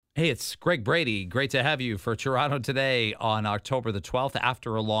Hey, it's Greg Brady. Great to have you for Toronto Today on October the 12th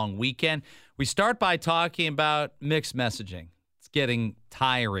after a long weekend. We start by talking about mixed messaging. It's getting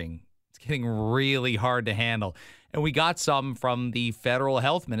tiring. It's getting really hard to handle. And we got some from the federal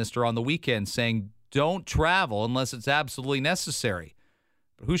health minister on the weekend saying, don't travel unless it's absolutely necessary.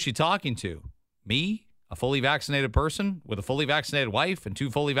 But who's she talking to? Me, a fully vaccinated person with a fully vaccinated wife and two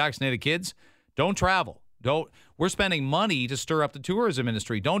fully vaccinated kids? Don't travel. Don't. We're spending money to stir up the tourism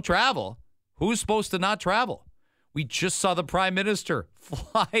industry. Don't travel. Who's supposed to not travel? We just saw the prime minister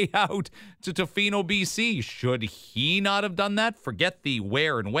fly out to Tofino, BC. Should he not have done that? Forget the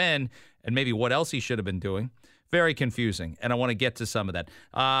where and when and maybe what else he should have been doing. Very confusing, and I want to get to some of that.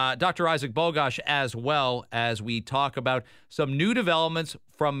 Dr. Isaac Bogosh, as well as we talk about some new developments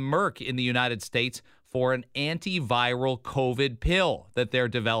from Merck in the United States for an antiviral COVID pill that they're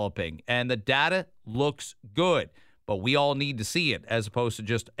developing. And the data looks good, but we all need to see it as opposed to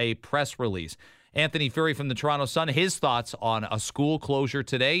just a press release. Anthony Fury from the Toronto Sun, his thoughts on a school closure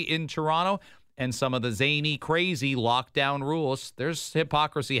today in Toronto and some of the zany, crazy lockdown rules. There's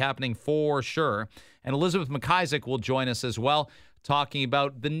hypocrisy happening for sure. And Elizabeth McIsaac will join us as well, talking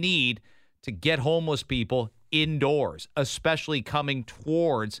about the need to get homeless people indoors, especially coming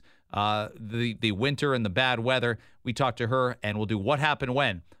towards the winter and the bad weather. We talked to her, and we'll do What Happened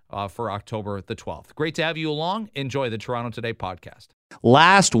When for October the 12th. Great to have you along. Enjoy the Toronto Today podcast.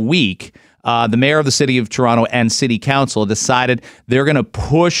 Last week, the mayor of the city of Toronto and city council decided they're going to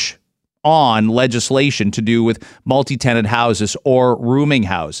push on legislation to do with multi-tenant houses or rooming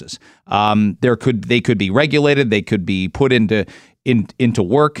houses. They could be regulated. They could be put into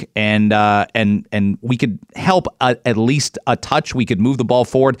work, and we could help at least a touch. We could move the ball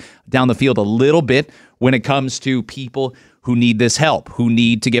forward down the field a little bit when it comes to people who need this help, who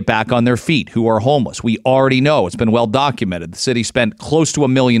need to get back on their feet, who are homeless. We already know, it's been well documented, the city spent close to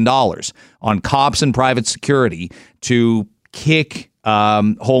 $1 million on cops and private security to kick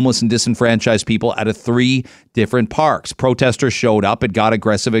homeless and disenfranchised people out of 3 different parks. Protesters showed up. It got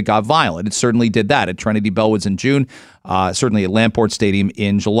aggressive. It got violent. It certainly did that at Trinity Bellwoods in June, certainly at Lamport Stadium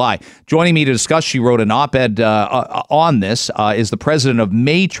in July. Joining me to discuss, she wrote an op-ed on this, is the president of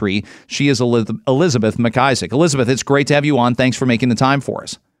Maytree. She is Elizabeth McIsaac. Elizabeth, it's great to have you on. Thanks for making the time for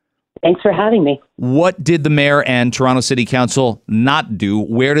us. Thanks for having me. What did the mayor and Toronto City Council not do?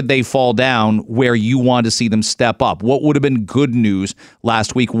 Where did they fall down where you want to see them step up? What would have been good news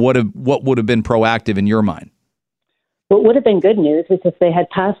last week? What would have been proactive in your mind? What would have been good news is if they had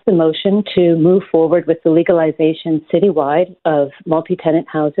passed the motion to move forward with the legalization citywide of multi-tenant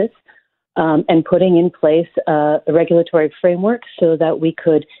houses and putting in place a regulatory framework so that we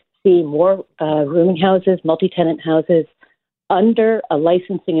could see more rooming houses, multi-tenant houses, under a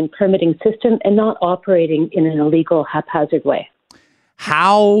licensing and permitting system and not operating in an illegal, haphazard way.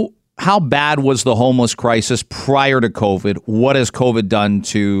 How bad was the homeless crisis prior to COVID? What has COVID done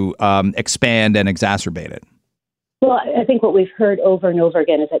to expand and exacerbate it? Well, I think what we've heard over and over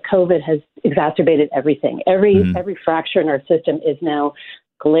again is that COVID has exacerbated everything. Every fracture in our system is now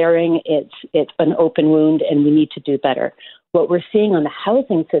glaring. It's an open wound, and we need to do better. What we're seeing on the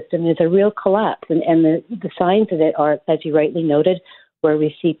housing system is a real collapse, and the signs of it are, as you rightly noted, where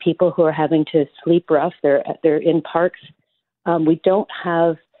we see people who are having to sleep rough. They're in parks. We don't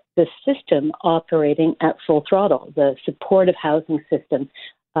have the system operating at full throttle. The supportive housing system,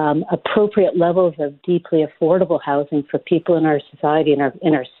 appropriate levels of deeply affordable housing for people in our society, in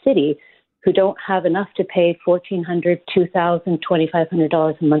our city, who don't have enough to pay $1,400, $2,000,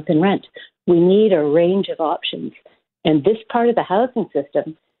 $2,500 a month in rent. We need a range of options. And this part of the housing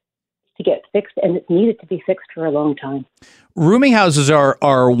system to get fixed, and it's needed to be fixed for a long time. Rooming houses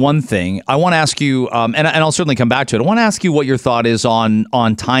are one thing. I want to ask you, and I'll certainly come back to it. I want to ask you what your thought is on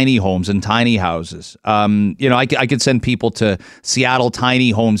tiny homes and tiny houses. I could send people to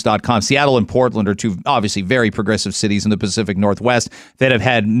SeattleTinyHomes.com. Seattle and Portland are two obviously very progressive cities in the Pacific Northwest that have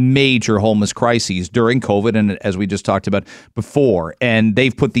had major homeless crises during COVID, and as we just talked about before. And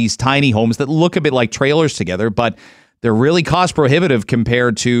they've put these tiny homes that look a bit like trailers together, but they're really cost prohibitive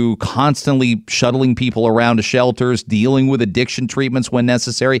compared to constantly shuttling people around to shelters, dealing with addiction treatments when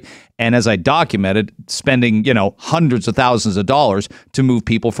necessary, and as I documented, spending, hundreds of thousands of dollars to move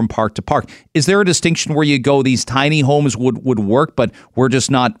people from park to park. Is there a distinction where you go, these tiny homes would work, but we're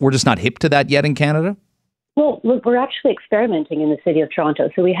just not hip to that yet in Canada? Well, we're actually experimenting in the city of Toronto.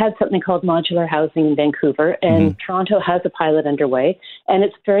 So we had something called modular housing in Vancouver, and Toronto has a pilot underway, and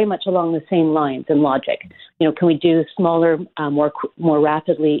it's very much along the same lines and logic. Can we do smaller, more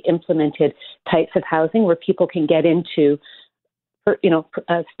rapidly implemented types of housing where people can get into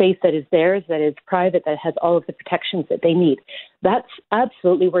space that is theirs, that is private, that has all of the protections that they need. That's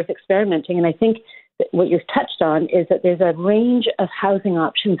absolutely worth experimenting. And I think that what you've touched on is that there's a range of housing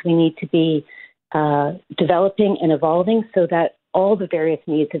options we need to be developing and evolving so that all the various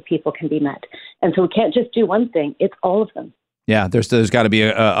needs of people can be met. And so we can't just do one thing, it's all of them. Yeah, there's got to be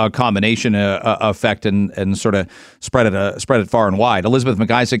a combination effect and sort of spread it far and wide. Elizabeth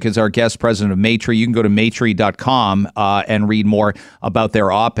McIsaac is our guest, president of Maitri. You can go to maitri.com and read more about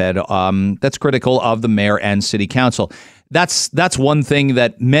their op-ed that's critical of the mayor and city council. That's one thing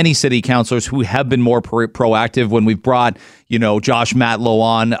that many city councilors who have been more proactive when we've brought, Josh Matlow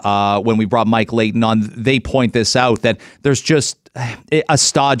on, when we brought Mike Layton on, they point this out, that there's just a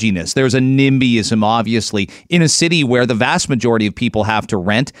stodginess. There's a NIMBYism, obviously, in a city where the vast majority of people have to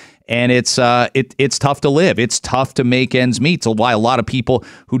rent, and it's tough to live. It's tough to make ends meet. So why a lot of people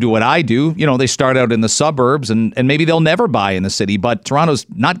who do what I do, they start out in the suburbs and maybe they'll never buy in the city, but Toronto's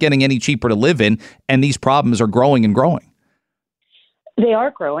not getting any cheaper to live in, and these problems are growing and growing. They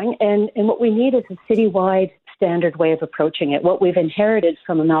are growing, and what we need is a citywide standard way of approaching it. What we've inherited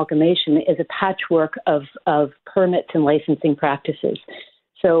from amalgamation is a patchwork of permits and licensing practices.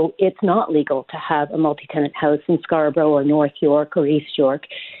 So it's not legal to have a multi-tenant house in Scarborough or North York or East York.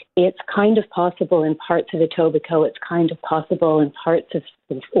 It's kind of possible in parts of Etobicoke. It's kind of possible in parts of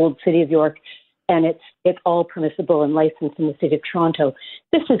the old city of York. And it's all permissible and licensed in the city of Toronto.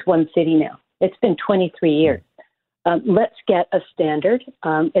 This is one city now. It's been 23 years. Let's get a standard.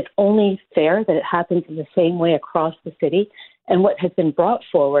 It's only fair that it happens in the same way across the city. And what has been brought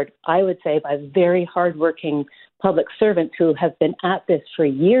forward, I would say, by very hardworking public servants who have been at this for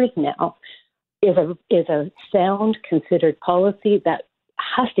years now, is a sound, considered policy that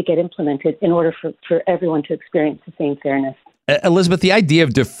has to get implemented in order for everyone to experience the same fairness. Elizabeth, the idea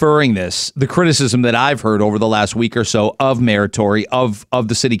of deferring this, the criticism that I've heard over the last week or so of Mayor Tory, of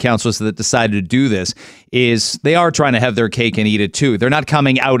the city councilors that decided to do this, is they are trying to have their cake and eat it too. They're not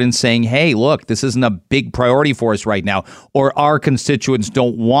coming out and saying, hey, look, this isn't a big priority for us right now, or our constituents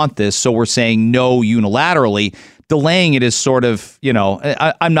don't want this, so we're saying no unilaterally. Delaying it is sort of,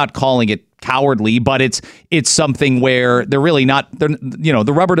 I'm not calling it cowardly, but it's something where they're really not,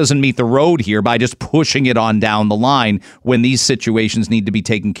 the rubber doesn't meet the road here by just pushing it on down the line when these situations need to be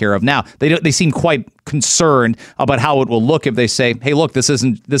taken care of now. They seem quite concerned about how it will look if they say, hey, look, this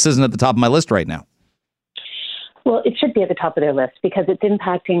isn't at the top of my list right now. Well, it should be at the top of their list because it's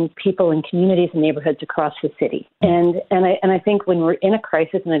impacting people in communities and neighborhoods across the city. And I think when we're in a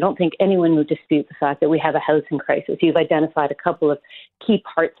crisis, and I don't think anyone would dispute the fact that we have a housing crisis. You've identified a couple of key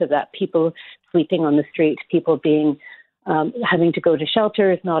parts of that: people sleeping on the street, people being having to go to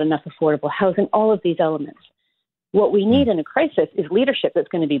shelters, not enough affordable housing, all of these elements. What we need in a crisis is leadership that's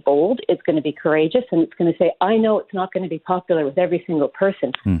going to be bold, it's going to be courageous, and it's going to say, I know it's not going to be popular with every single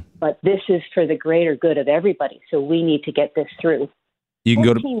person, but this is for the greater good of everybody, so we need to get this through.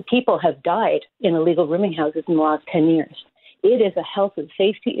 14 people have died in illegal rooming houses in the last 10 years. It is a health and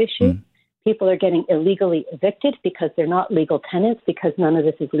safety issue. People are getting illegally evicted because they're not legal tenants, because none of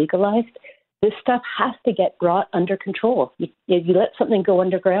this is legalized. This stuff has to get brought under control. If you let something go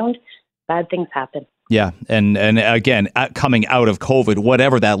underground, bad things happen. Yeah. And again, coming out of COVID,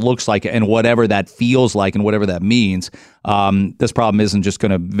 whatever that looks like and whatever that feels like and whatever that means, this problem isn't just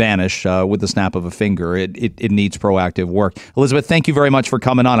going to vanish with the snap of a finger. It needs proactive work. Elizabeth, thank you very much for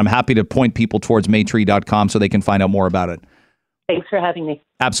coming on. I'm happy to point people towards maitri.com so they can find out more about it. Thanks for having me.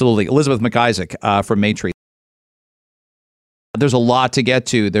 Absolutely. Elizabeth McIsaac from Maitri. There's a lot to get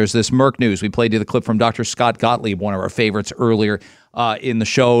to. There's this Merck news. We played you the clip from Dr. Scott Gottlieb, one of our favorites earlier in the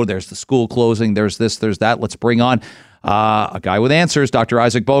show. There's the school closing. There's this, there's that. Let's bring on a guy with answers, Dr.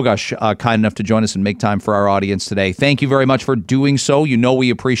 Isaac Bogosh, kind enough to join us and make time for our audience today. Thank you very much for doing so. We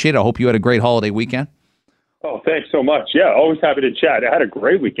appreciate it. I hope you had a great holiday weekend. Oh, thanks so much. Yeah, always happy to chat. I had a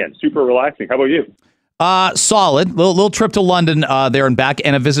great weekend. Super relaxing. How about you? Solid. Little trip to London there and back,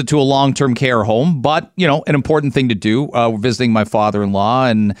 and a visit to a long-term care home. But, an important thing to do. We're visiting my father-in-law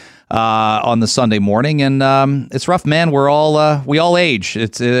and on the Sunday morning, and it's rough, man. We all age.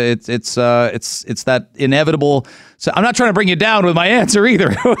 It's that inevitable. So I'm not trying to bring you down with my answer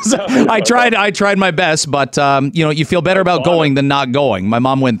either. I tried my best, but you feel better about going than not going. My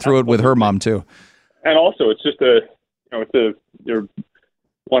mom went through it with her mom too. And also, it's just you're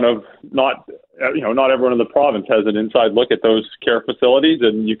one of not everyone in the province has an inside look at those care facilities,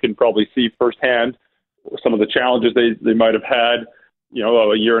 and you can probably see firsthand some of the challenges they might have had,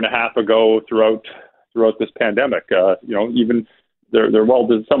 a year and a half ago throughout this pandemic. Even they're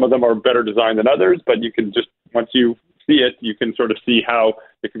some of them are better designed than others, but you can just, once you see it, you can sort of see how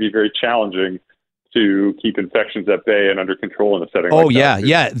it can be very challenging to keep infections at bay and under control in a setting Oh, like that.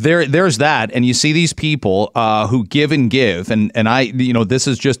 yeah. There's that. And you see these people who give and give. And I, this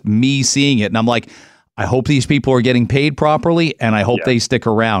is just me seeing it. And I'm like, I hope these people are getting paid properly, and I hope they stick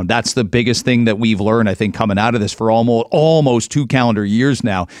around. That's the biggest thing that we've learned, I think, coming out of this for almost 2 calendar years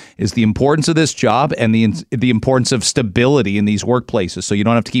now, is the importance of this job and the importance of stability in these workplaces. So you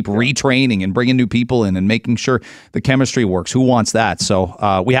don't have to keep retraining and bringing new people in and making sure the chemistry works. Who wants that?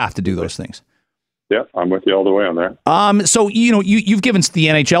 So we have to do those things. Yeah, I'm with you all the way on that. So, you've given the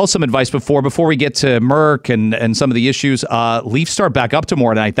NHL some advice before we get to Merck and some of the issues. Leafs start back up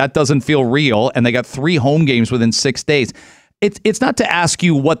tomorrow night. That doesn't feel real. And they got 3 home games within 6 days. It's not to ask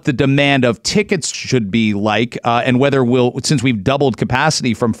you what the demand of tickets should be like and whether since we've doubled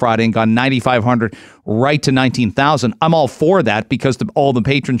capacity from Friday and gone 9,500 right to 19,000. I'm all for that because all the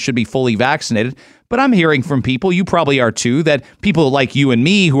patrons should be fully vaccinated. But I'm hearing from people, you probably are too, that people like you and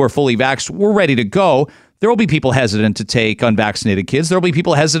me who are fully vaxxed, we're ready to go. There will be people hesitant to take unvaccinated kids. There will be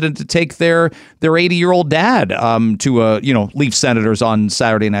people hesitant to take their 80-year-old dad to Leaf Senators on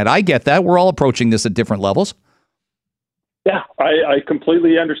Saturday night. I get that. We're all approaching this at different levels. Yeah, I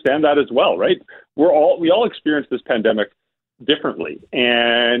completely understand that as well, right? We all experienced this pandemic differently,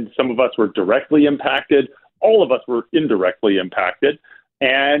 and some of us were directly impacted. All of us were indirectly impacted,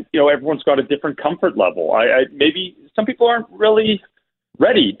 and everyone's got a different comfort level. Maybe some people aren't really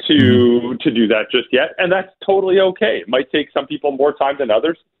ready to do that just yet, and that's totally okay. It might take some people more time than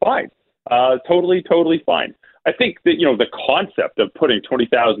others. Fine, totally fine. I think that the concept of putting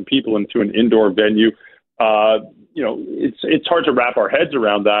 20,000 people into an indoor venue. It's hard to wrap our heads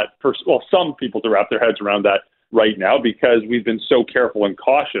around that. Some people to wrap their heads around that right now because we've been so careful and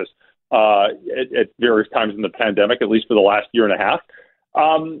cautious at various times in the pandemic, at least for the last year and a half.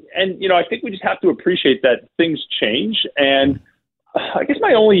 I think we just have to appreciate that things change. And I guess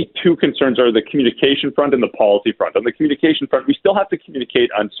my only 2 concerns are the communication front and the policy front. On the communication front, we still have to communicate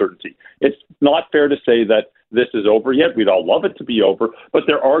uncertainty. It's not fair to say that this is over yet. We'd all love it to be over, but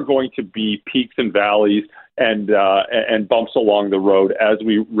there are going to be peaks and valleys and bumps along the road as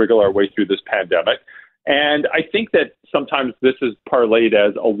we wriggle our way through this pandemic. And I think that sometimes this is parlayed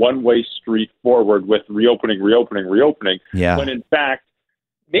as a one-way street forward with reopening, yeah. when in fact,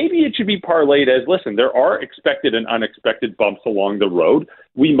 maybe it should be parlayed as, listen, there are expected and unexpected bumps along the road.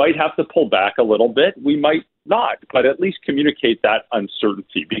 We might have to pull back a little bit. We might not, but at least communicate that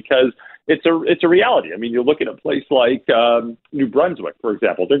uncertainty because it's a reality. I mean, you look at a place like New Brunswick, for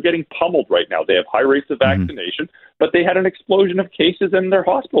example. They're getting pummeled right now. They have high rates of vaccination, but they had an explosion of cases and their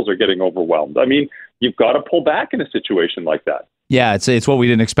hospitals are getting overwhelmed. I mean, you've got to pull back in a situation like that. Yeah, it's what we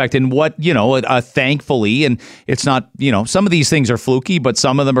didn't expect. And what, thankfully, and it's not, some of these things are fluky, but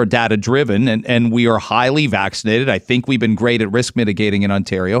some of them are data driven and we are highly vaccinated. I think we've been great at risk mitigating in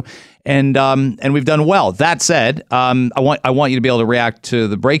Ontario and we've done well. That said, I want you to be able to react to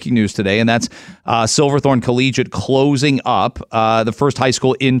the breaking news today. And that's Silverthorne Collegiate closing up, the first high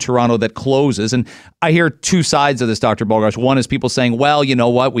school in Toronto that closes. And I hear 2 sides of this, Dr. Bogarts. One is people saying, well, you know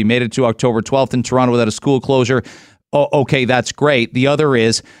what? We made it to October 12th in Toronto without a school closure. Oh, okay, that's great. The other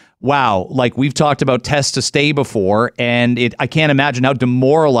is, wow, like we've talked about test to stay before, and I can't imagine how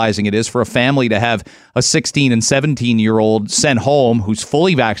demoralizing it is for a family to have a 16 and 17-year-old sent home who's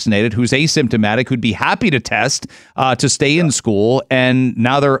fully vaccinated, who's asymptomatic, who'd be happy to test to stay in school, and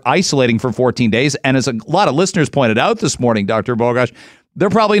now they're isolating for 14 days. And as a lot of listeners pointed out this morning, Dr. Bogarts, they're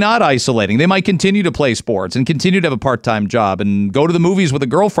probably not isolating. They might continue to play sports and continue to have a part-time job and go to the movies with a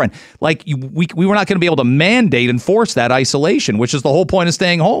girlfriend. Like we were not going to be able to mandate and force that isolation, which is the whole point of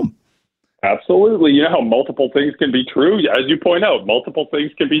staying home. Absolutely. Multiple things can be true. As you point out, multiple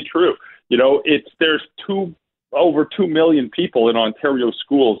things can be true. There's over 2 million people in Ontario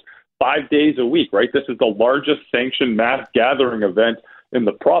schools 5 days a week, right? This is the largest sanctioned mass gathering event in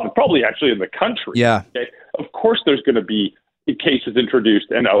the province, probably actually in the country. Yeah. Okay? Of course, there's going to be cases introduced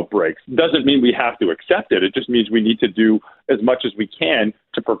and outbreaks. Doesn't mean we have to accept it. It just means we need to do as much as we can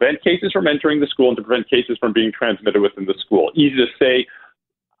to prevent cases from entering the school and to prevent cases from being transmitted within the school. Easy to say,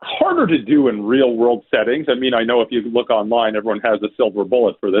 harder to do in real world settings. I mean, I know if you look online, everyone has a silver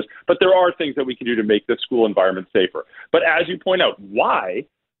bullet for this, but there are things that we can do to make the school environment safer. But as you point out, why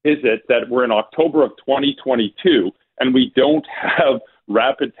is it that we're in October of 2022 and we don't have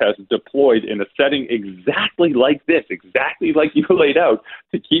rapid tests deployed in a setting exactly like this, exactly like you laid out,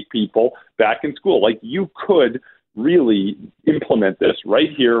 to keep people back in school? Like, you could really implement this right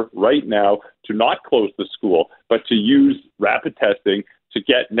here, right now, to not close the school, but to use rapid testing to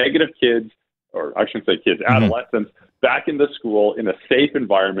get negative kids or I shouldn't say kids, adolescents, back into school in a safe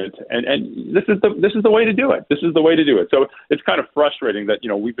environment, and this is the way to do it. This is the way to do it. So it's kind of frustrating that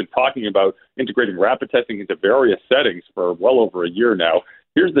we've been talking about integrating rapid testing into various settings for well over a year now.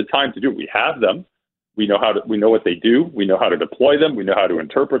 Here's the time to do it. We have them. We know what they do. We know how to deploy them. We know how to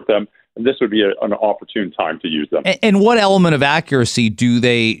interpret them. And this would be an opportune time to use them. And what element of accuracy do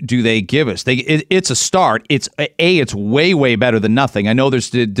they give us? It's a start. It's way better than nothing. I know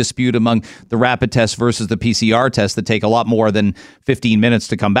there's a dispute among the rapid test versus the PCR test that take a lot more than 15 minutes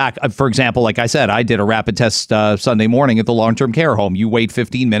to come back. For example, like I said, I did a rapid test Sunday morning at the long-term care home. You wait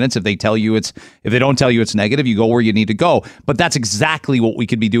 15 minutes. If they don't tell you it's negative, you go where you need to go. But that's exactly what we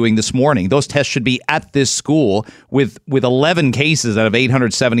could be doing this morning. Those tests should be at this school with 11 cases out of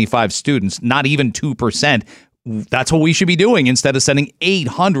 875 students, not even 2%. That's what we should be doing instead of sending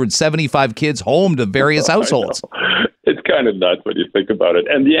 875 kids home to various households. It's kind of nuts when you think about it.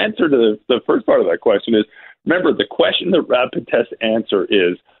 And the answer to the first part of that question is, remember, the question the rapid test answer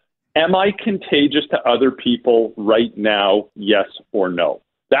is, am I contagious to other people right now, yes or no?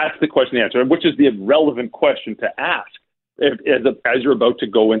 That's the question to answer, which is the relevant question to ask as you're about to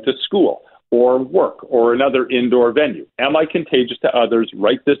go into school or work or another indoor venue. Am I contagious to others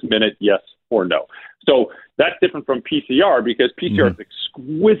right this minute, yes or no? So that's different from PCR, because PCR is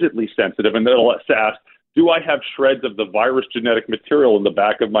exquisitely sensitive, and it'll ask, do I have shreds of the virus genetic material in the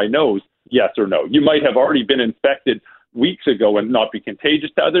back of my nose, yes or no? You might have already been infected weeks ago and not be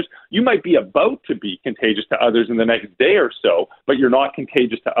contagious to others. You might be about to be contagious to others in the next day or so, but you're not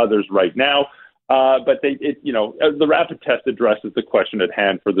contagious to others right now. But the rapid test addresses the question at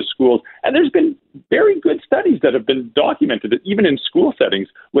hand for the schools. And there's been very good studies that have been documented, even in school settings,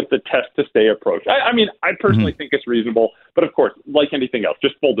 with the test to stay approach. I personally think it's reasonable. But of course, like anything else,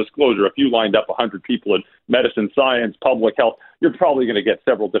 just full disclosure, if you lined up 100 people in medicine, science, public health, you're probably going to get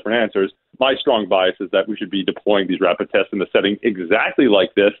several different answers. My strong bias is that we should be deploying these rapid tests in a setting exactly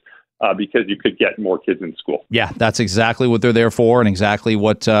like this, because you could get more kids in school. Yeah, that's exactly what they're there for, and exactly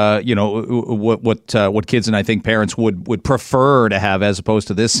what what kids and I think parents would prefer to have, as opposed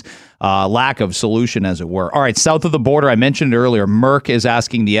to this lack of solution, as it were. All right, south of the border, I mentioned earlier, Merck is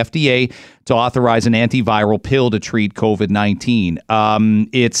asking the FDA to authorize an antiviral pill to treat COVID-19.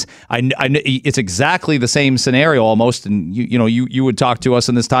 It's exactly the same scenario almost, and you would talk to us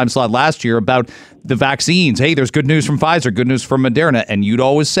in this time slot last year about the vaccines. Hey, there's good news from Pfizer, good news from Moderna, and you'd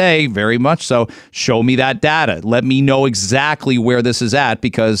always say, very much so, show me that data. Let me know exactly where this is at,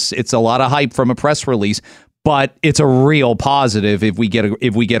 because it's a lot of hype from a press release. But it's a real positive if we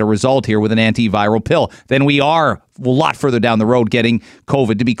get a result here with an antiviral pill. Then we are a lot further down the road getting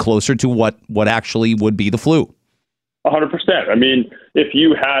COVID to be closer to what actually would be the flu. 100%. I mean, if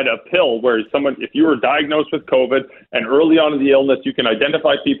you had a pill where if you were diagnosed with COVID and early on in the illness, you can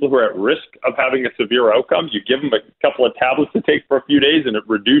identify people who are at risk of having a severe outcome. You give them a couple of tablets to take for a few days, and it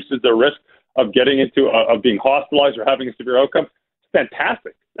reduces the risk of getting of being hospitalized or having a severe outcome. It's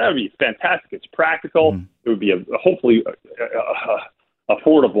fantastic. That would be fantastic. It's practical. It would be hopefully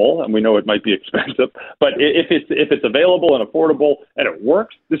affordable, and we know it might be expensive. But if it's available and affordable and it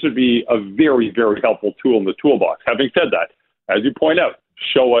works, this would be a very, very helpful tool in the toolbox. Having said that, as you point out,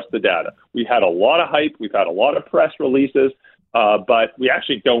 show us the data. We had a lot of hype. We've had a lot of press releases, but we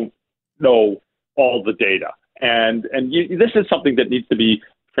actually don't know all the data. And this is something that needs to be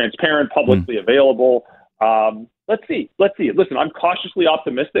transparent, publicly available. Let's see. Listen, I'm cautiously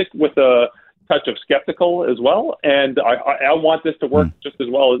optimistic with a touch of skeptical as well. And I want this to work just as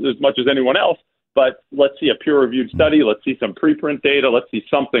well as much as anyone else. But let's see a peer-reviewed study. Let's see some preprint data. Let's see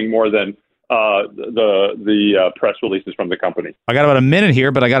something more than the press releases from the company. I got about a minute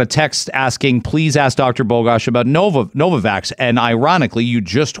here, but I got a text asking, please ask Dr. Bogoch about Novavax. And ironically, you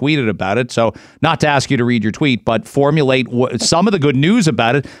just tweeted about it. So not to ask you to read your tweet, but formulate some of the good news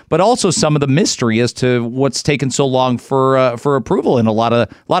about it, but also some of the mystery as to what's taken so long for approval in a lot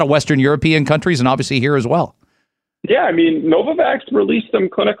of Western European countries, and obviously here as well. Yeah, I mean, Novavax released some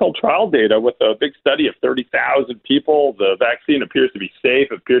clinical trial data with a big study of 30,000 people. The vaccine appears to be safe,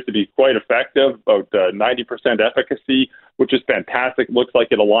 appears to be quite effective, about 90% efficacy, which is fantastic. Looks like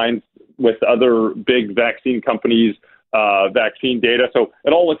it aligns with other big vaccine companies' vaccine data. So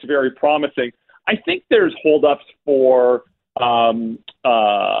it all looks very promising. I think there's holdups for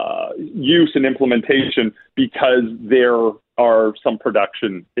use and implementation because there are some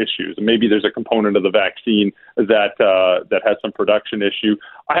production issues. Maybe there's a component of the vaccine that has some production issue.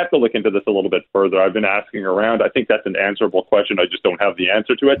 I have to look into this a little bit further. I've been asking around. I think that's an answerable question. I just don't have the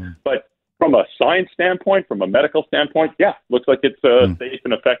answer to it. But from a science standpoint, from a medical standpoint, yeah, looks like it's a safe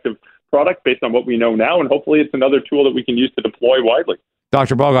and effective product based on what we know now. And hopefully it's another tool that we can use to deploy widely.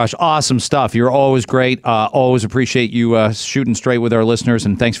 Dr. Bogosh, awesome stuff. You're always great. Always appreciate you shooting straight with our listeners,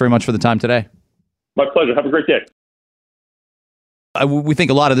 and thanks very much for the time today. My pleasure. Have a great day. We think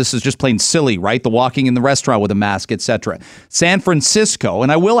a lot of this is just plain silly, right? The walking in the restaurant with a mask, etc. San Francisco,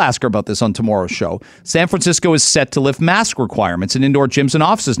 and I will ask her about this on tomorrow's show, San Francisco is set to lift mask requirements in indoor gyms and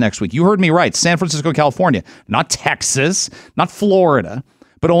offices next week. You heard me right. San Francisco, California, not Texas, not Florida,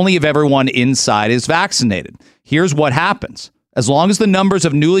 but only if everyone inside is vaccinated. Here's what happens. As long as the numbers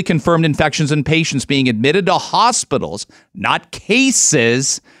of newly confirmed infections and patients being admitted to hospitals, not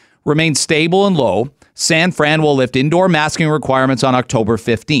cases, remain stable and low, San Fran will lift indoor masking requirements on October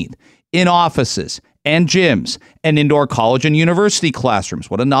 15th in offices and gyms and indoor college and university classrooms.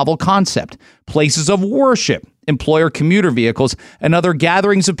 What a novel concept. Places of worship, employer commuter vehicles, and other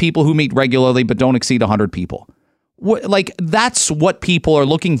gatherings of people who meet regularly but don't exceed 100 people. That's what people are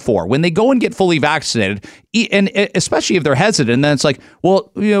looking for when they go and get fully vaccinated, and especially if they're hesitant. Then it's like, well,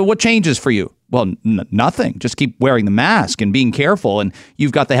 what changes for you? Well, nothing. Just keep wearing the mask and being careful. And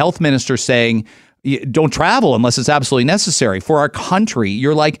you've got the health minister saying, don't travel unless it's absolutely necessary. For our country,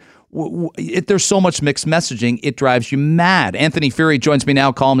 you're like, there's so much mixed messaging, it drives you mad. Anthony Furey joins me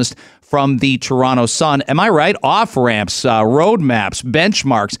now, columnist from the Toronto Sun. Am I right? Off-ramps, roadmaps,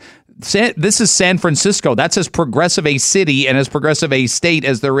 benchmarks. This is San Francisco. That's as progressive a city and as progressive a state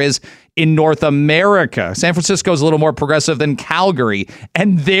as there is in North America. San Francisco is a little more progressive than Calgary.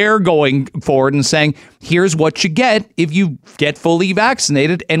 And they're going forward and saying, here's what you get if you get fully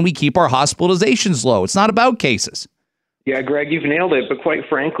vaccinated and we keep our hospitalizations low. It's not about cases. Yeah, Greg, you've nailed it. But quite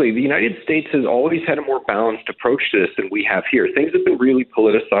frankly, the United States has always had a more balanced approach to this than we have here. Things have been really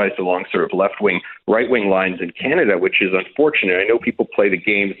politicized along sort of left-wing, right-wing lines in Canada, which is unfortunate. I know people play the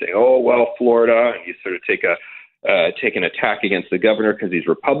game saying, oh, well, Florida, and you sort of take an attack against the governor because he's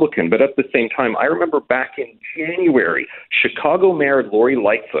Republican. But at the same time, I remember back in January, Chicago Mayor Lori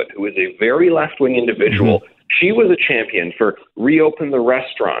Lightfoot, who is a very left-wing individual, she was a champion for reopen the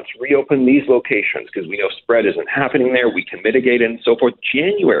restaurants, reopen these locations because we know spread isn't happening there. We can mitigate it and so forth.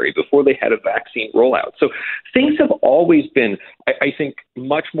 January, before they had a vaccine rollout. So things have always been, I think,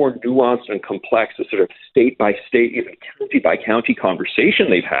 much more nuanced and complex, the sort of state by state, even county by county conversation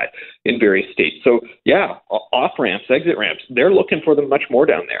they've had in various states. So yeah, off ramps, exit ramps, they're looking for them much more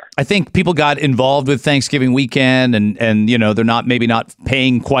down there. I think people got involved with Thanksgiving weekend and they're maybe not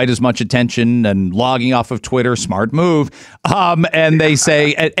paying quite as much attention and logging off of Twitter. Smart move. And they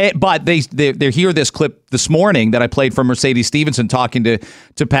say, but they hear this clip this morning that I played from Mercedes Stephenson talking to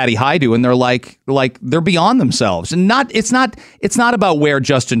Patty Hajdu, and they're like they're beyond themselves. And it's not about where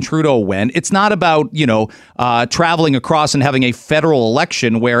Justin Trudeau went. It's not about traveling across and having a federal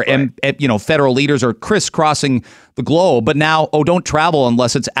election where federal leaders are crisscrossing the globe. But now, don't travel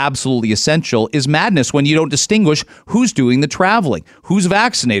unless it's absolutely essential is madness when you don't distinguish who's doing the traveling, who's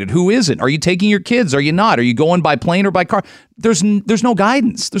vaccinated, who isn't. Are you taking your kids? Are you not? Are you going by plane or by car? There's no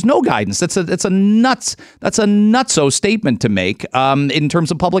guidance. There's no guidance. That's a nutso statement to make in terms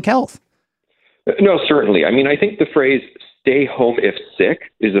of public health. No, certainly. I mean, I think the phrase "stay home if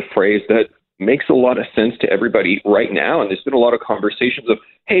sick" is a phrase that makes a lot of sense to everybody right now. And there's been a lot of conversations of,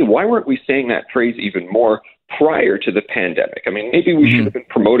 hey, why weren't we saying that phrase even more prior to the pandemic? I mean, maybe we should have been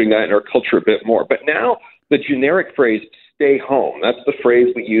promoting that in our culture a bit more. But now the generic phrase "stay home," that's the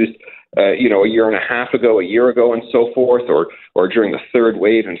phrase we used a year and a half ago, a year ago, and so forth, or during the third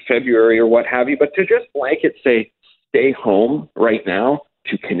wave in February or what have you. But to just blanket say "stay home" right now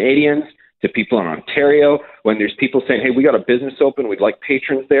to Canadians, to people in Ontario, when there's people saying, hey, we got a business open, we'd like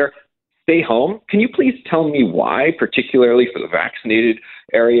patrons there, stay home. Can you please tell me why, particularly for the vaccinated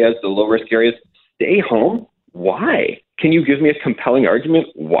areas, the low-risk areas, stay home? Why? Can you give me a compelling argument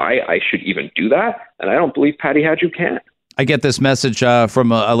why I should even do that? And I don't believe Patty Hajdu can. I get this message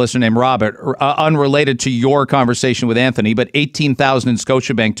from a listener named Robert, unrelated to your conversation with Anthony, but 18,000 in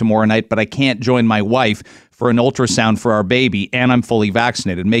Scotiabank tomorrow night, but I can't join my wife for an ultrasound for our baby, and I'm fully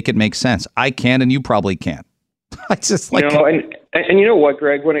vaccinated. Make it make sense. I can, and you probably can't. I just like... And you know what,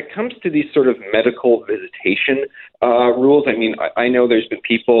 Greg, when it comes to these sort of medical visitation rules, I mean, I know there's been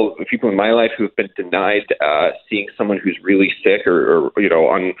people in my life who have been denied seeing someone who's really sick or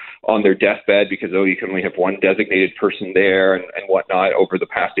on their deathbed because, you can only have one designated person there and whatnot over the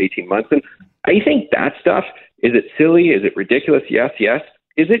past 18 months. And I think that stuff, is it silly? Is it ridiculous? Yes.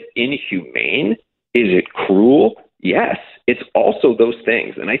 Is it inhumane? Is it cruel? Yes. It's also those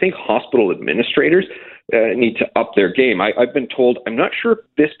things. And I think hospital administrators need to up their game. I've been told, I'm not sure if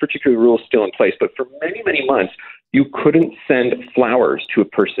this particular rule is still in place, but for many, many months, you couldn't send flowers to a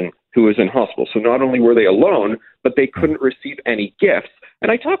person who was in hospital. So not only were they alone, but they couldn't receive any gifts.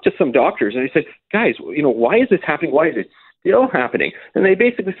 And I talked to some doctors and I said, guys, why is this happening? Why is it still happening. And they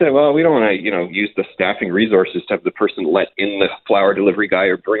basically said, well, we don't want to, use the staffing resources to have the person let in the flower delivery guy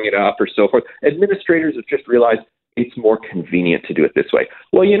or bring it up or so forth. Administrators have just realized it's more convenient to do it this way.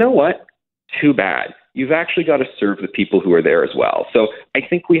 Well, you know what? Too bad. You've actually got to serve the people who are there as well. So I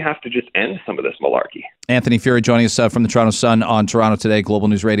think we have to just end some of this malarkey. Anthony Furey joining us from the Toronto Sun on Toronto Today, Global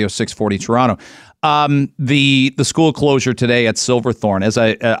News Radio 640 Toronto. The school closure today at Silverthorne, as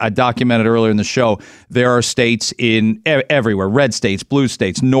I documented earlier in the show, there are states in everywhere, red states, blue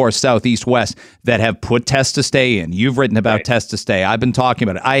states, north, south, east, west, that have put test to stay in. You've written about test to stay. I've been talking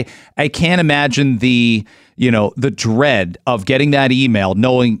about it. I can't imagine the dread of getting that email,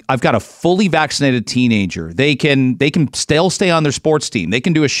 knowing I've got a fully vaccinated teenager. They can still stay on their sports team. They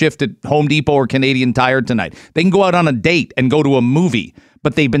can do a shift at Home Depot or Canadian Tire tonight. They can go out on a date and go to a movie,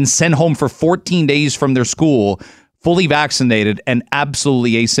 but they've been sent home for 14 days from their school, fully vaccinated and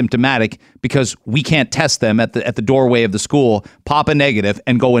absolutely asymptomatic, because we can't test them at the doorway of the school, pop a negative,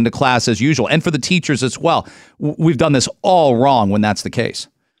 and go into class as usual. And for the teachers as well. We've done this all wrong when that's the case.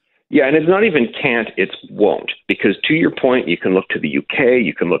 Yeah, and it's not even can't, it's won't. Because to your point, you can look to the UK,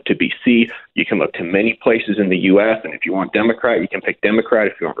 you can look to BC, you can look to many places in the US, and if you want Democrat, you can pick Democrat.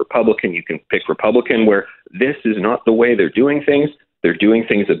 If you want Republican, you can pick Republican, where this is not the way they're doing things. They're doing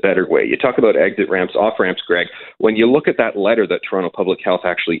things a better way. You talk about exit ramps, off ramps, Greg. When you look at that letter that Toronto Public Health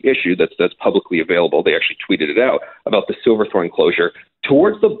actually issued, that's publicly available, they actually tweeted it out, about the Silverthorne closure,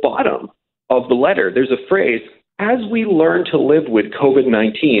 towards the bottom of the letter, there's a phrase, as we learn to live with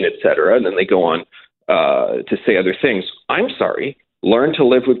COVID-19, et cetera, and then they go on to say other things. I'm sorry, learn to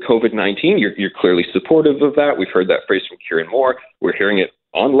live with COVID-19. You're clearly supportive of that. We've heard that phrase from Kieran Moore. We're hearing it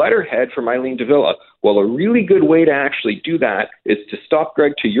on letterhead from Eileen Davila. Well, a really good way to actually do that is to stop,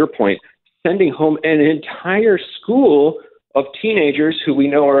 Greg, to your point, sending home an entire school of teenagers who we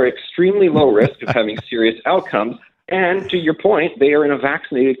know are extremely low risk of having serious outcomes. And to your point, they are in a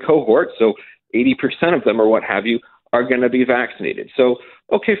vaccinated cohort, so 80% of them or what have you are going to be vaccinated. So,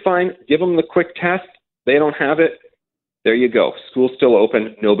 okay, fine, give them the quick test. They don't have it. There you go. School's still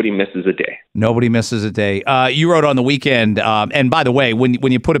open. Nobody misses a day. Nobody misses a day. You wrote on the weekend, and by the way, when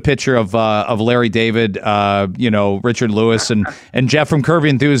you put a picture of Larry David, Richard Lewis, and Jeff from Curb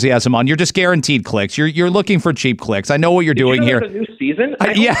Your Enthusiasm on, you're just guaranteed clicks. You're looking for cheap clicks. I know what you're doing here. A new season.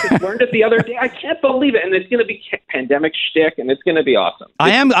 I just learned it the other day. I can't believe it, and it's going to be pandemic shtick, and it's going to be awesome.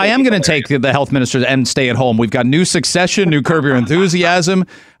 I am going to take the health minister and stay at home. We've got new Succession, new Curb Your Enthusiasm.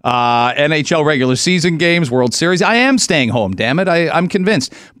 NHL regular season games, World Series. I am staying home, damn it. I'm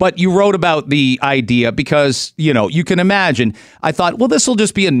convinced. But you wrote about the idea because, you can imagine. I thought, well, this will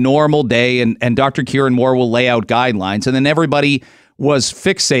just be a normal day and Dr. Kieran Moore will lay out guidelines. And then everybody was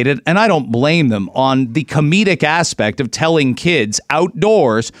fixated, and I don't blame them, on the comedic aspect of telling kids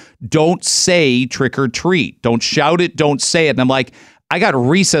outdoors, don't say trick or treat. Don't shout it, don't say it. And I'm like, I got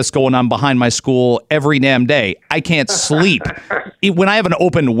recess going on behind my school every damn day. I can't sleep. When I have an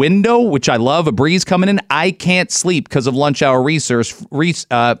open window, which I love, a breeze coming in, I can't sleep because of lunch hour recess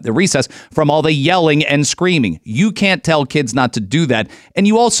from all the yelling and screaming. You can't tell kids not to do that. And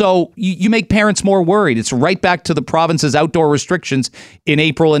you also, you make parents more worried. It's right back to the province's outdoor restrictions in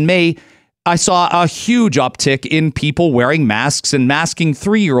April and May. I saw a huge uptick in people wearing masks and masking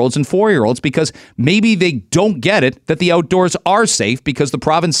 3-year-olds and 4-year-olds because maybe they don't get it that the outdoors are safe because the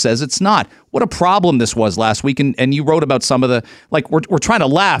province says it's not. What a problem this was last week. And you wrote about some of the, we're trying to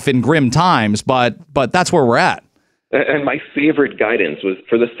laugh in grim times, but that's where we're at. And my favorite guidance was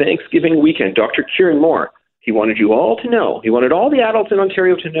for the Thanksgiving weekend, Dr. Kieran Moore, he wanted you all to know, he wanted all the adults in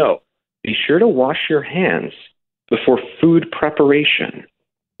Ontario to know, be sure to wash your hands before food preparation.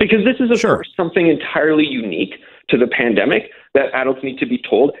 Because this is, of course, something entirely unique to the pandemic that adults need to be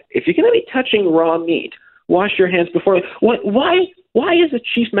told. If you're going to be touching raw meat, wash your hands before. Why is a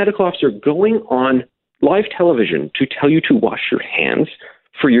chief medical officer going on live television to tell you to wash your hands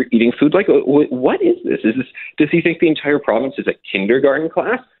for your eating food? What is this? Does he think the entire province is a kindergarten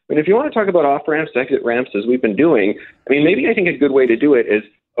class? I mean, if you want to talk about off-ramps, exit ramps, as we've been doing, maybe I think a good way to do it is,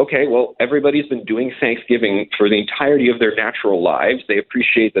 okay, well, everybody's been doing Thanksgiving for the entirety of their natural lives. They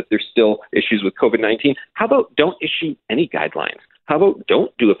appreciate that there's still issues with COVID-19. How about don't issue any guidelines? How about don't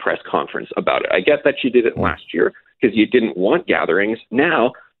do a press conference about it? I get that you did it last year because you didn't want gatherings.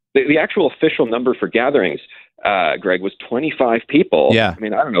 Now, the actual official number for gatherings, Greg, was 25 people. Yeah. I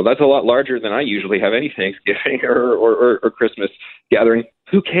don't know. That's a lot larger than I usually have any Thanksgiving or Christmas gathering.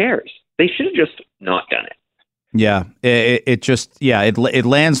 Who cares? They should have just not done it. Yeah, it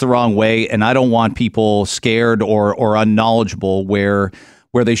lands the wrong way, and I don't want people scared or unknowledgeable where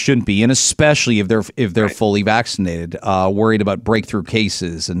where they shouldn't be, and especially if they're fully vaccinated, worried about breakthrough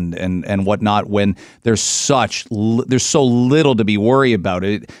cases and whatnot. When there's so little to be worried about.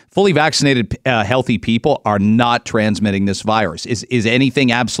 Fully vaccinated, healthy people are not transmitting this virus. Is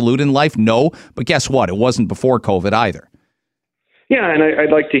anything absolute in life? No, but guess what? It wasn't before COVID either. Yeah, and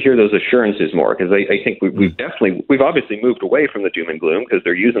I'd like to hear those assurances more, because I think we've obviously moved away from the doom and gloom, because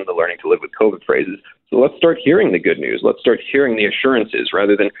they're using the learning to live with COVID phrases. So let's start hearing the good news. Let's start hearing the assurances,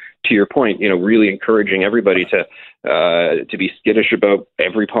 rather than, to your point, really encouraging everybody to be skittish about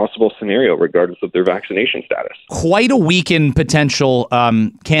every possible scenario, regardless of their vaccination status. Quite a week in potential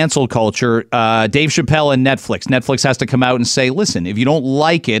cancel culture. Dave Chappelle and Netflix. Netflix has to come out and say, listen, if you don't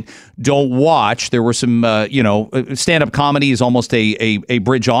like it, don't watch. There were some, stand-up comedy is almost a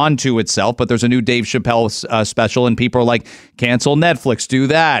bridge onto itself, but there's a new Dave Chappelle special, and people are like, cancel Netflix, do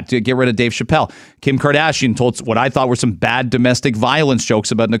that, to get rid of Dave Chappelle. Kim Kardashian told what I thought were some bad domestic violence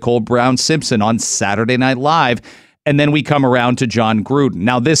jokes about Nicole Brown Simpson on Saturday Night Live. And then we come around to Jon Gruden.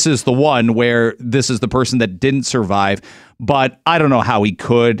 Now, this is the one where this is the person that didn't survive, but I don't know how he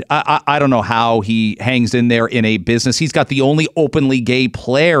could. I don't know how he hangs in there in a business. He's got the only openly gay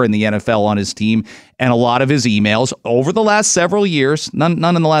player in the NFL on his team, and a lot of his emails over the last several years, none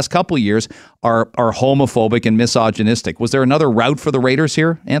in the last couple of years, are homophobic and misogynistic. Was there another route for the Raiders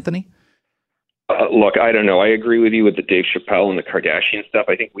here, Anthony? Look, I don't know. I agree with you with the Dave Chappelle and the Kardashian stuff.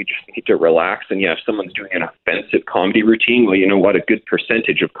 I think we just need to relax. And yeah, if someone's doing an offensive comedy routine, well, you know what? A good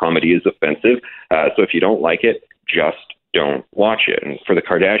percentage of comedy is offensive. So if you don't like it, just don't watch it. And for the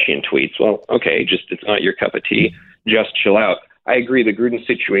Kardashian tweets, well, okay, it's not your cup of tea. Just chill out. I agree. The Gruden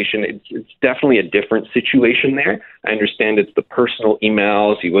situation, it's definitely a different situation there. I understand it's the personal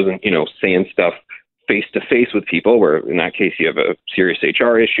emails. He wasn't, saying stuff face to face with people, where in that case you have a serious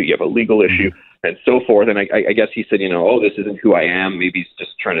HR issue, you have a legal issue, and so forth. And I guess he said, this isn't who I am. Maybe he's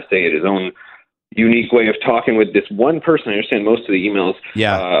just trying to say it his own unique way of talking with this one person. I understand most of the emails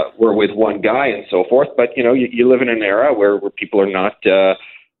were with one guy and so forth. But, you live in an era where people are not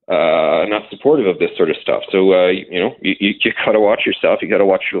supportive of this sort of stuff. So, you got to watch yourself. You got to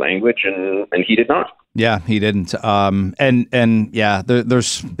watch your language. And he did not. Yeah, he didn't. There's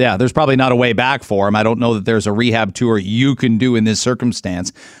probably not a way back for him. I don't know that there's a rehab tour you can do in this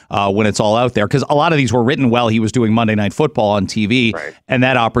circumstance when it's all out there, because a lot of these were written while he was doing Monday Night Football on TV, right. And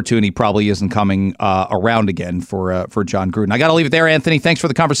that opportunity probably isn't coming around again for Jon Gruden. I got to leave it there, Anthony. Thanks for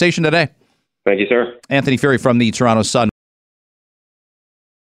the conversation today. Thank you, sir. Anthony Furey from the Toronto Sun.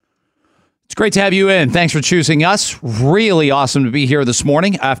 It's great to have you in. Thanks for choosing us. Really awesome to be here this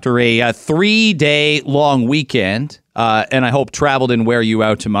morning after a 3-day long weekend. And I hope travel didn't wear you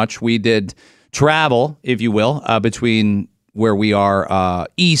out too much. We did travel, if you will, between where we are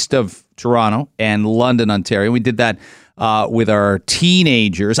east of Toronto and London, Ontario. We did that with our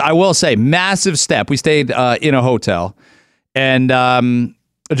teenagers. I will say, massive step. We stayed in a hotel, and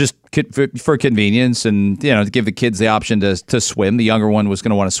just for convenience, and to give the kids the option to swim. The younger one was going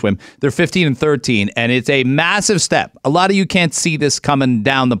to want to swim. They're 15 and 13, and it's a massive step. A lot of you can't see this coming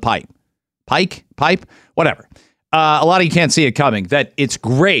down the pipe, whatever. A lot of you can't see it coming. That it's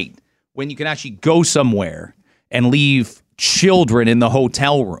great when you can actually go somewhere and leave children in the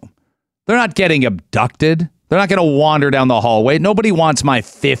hotel room. They're not getting abducted. They're not going to wander down the hallway. Nobody wants my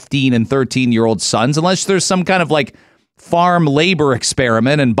 15 and 13-year-old sons, unless there's some kind of farm labor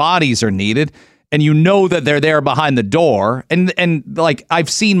experiment and bodies are needed, and that they're there behind the door. And I've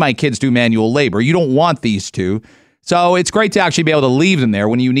seen my kids do manual labor. You don't want these two. So it's great to actually be able to leave them there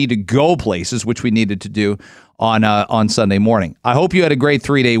when you need to go places, which we needed to do on Sunday morning. I hope you had a great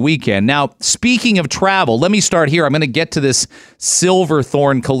 3-day weekend. Now, speaking of travel, let me start here. I'm going to get to this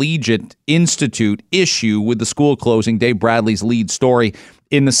Silverthorne Collegiate Institute issue with the school closing, Dave Bradley's lead story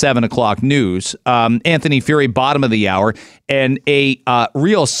in the 7 o'clock news. Anthony Furey, bottom of the hour, and a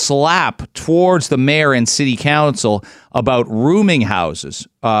real slap towards the mayor and city council about rooming houses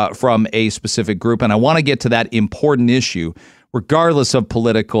from a specific group. And I want to get to that important issue, regardless of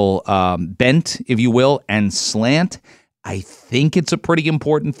political bent, if you will, and slant. I think it's a pretty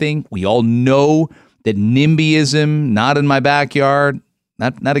important thing. We all know that NIMBYism, not in my backyard,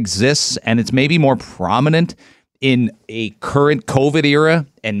 that exists, and it's maybe more prominent in a current COVID era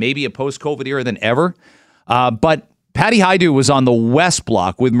and maybe a post-COVID era than ever. But Patty Hajdu was on the West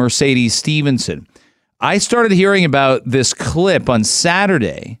Block with Mercedes Stephenson. I started hearing about this clip on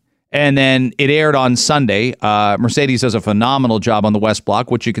Saturday, and then it aired on Sunday. Mercedes does a phenomenal job on the West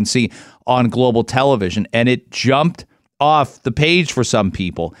Block, which you can see on Global Television, and it jumped off the page for some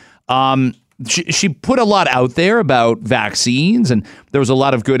people. She put a lot out there about vaccines, and there was a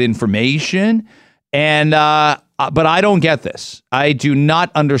lot of good information. And but I don't get this. I do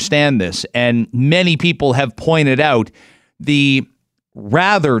not understand this. And many people have pointed out the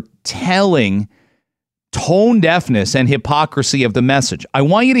rather telling tone deafness and hypocrisy of the message. I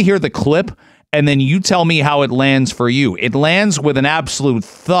want you to hear the clip, and then you tell me how it lands for you. It lands with an absolute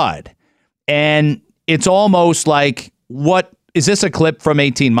thud. And it's almost like, what is this, a clip from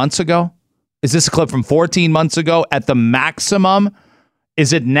 18 months ago? Is this a clip from 14 months ago at the maximum?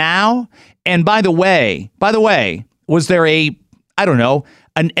 Is it now? And by the way, was there an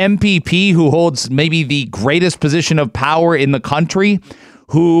MPP who holds maybe the greatest position of power in the country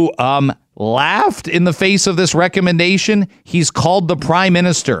who laughed in the face of this recommendation? He's called the Prime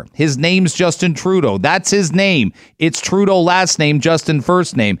Minister. His name's Justin Trudeau. That's his name. It's Trudeau last name, Justin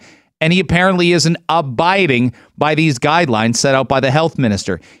first name. And he apparently isn't abiding by these guidelines set out by the health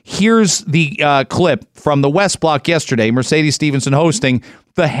minister. Here's the clip from the West Block yesterday. Mercedes Stephenson hosting,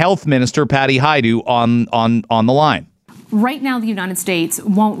 the health minister, Patty Hajdu, on the line. Right now, the United States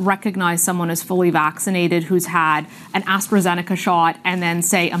won't recognize someone as fully vaccinated who's had an AstraZeneca shot and then,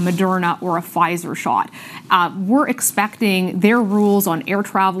 say, a Moderna or a Pfizer shot. We're expecting their rules on air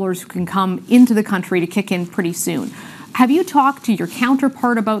travelers who can come into the country to kick in pretty soon. Have you talked to your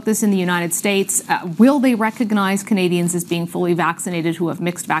counterpart about this in the United States? Will they recognize Canadians as being fully vaccinated who have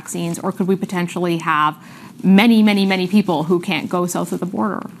mixed vaccines, or could we potentially have many people who can't go south of the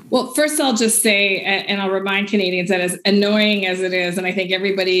border? Well, first I'll just say, and I'll remind Canadians that as annoying as it is, and I think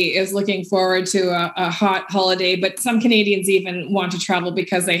everybody is looking forward to a hot holiday, but some Canadians even want to travel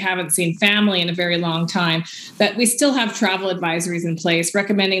because they haven't seen family in a very long time, that we still have travel advisories in place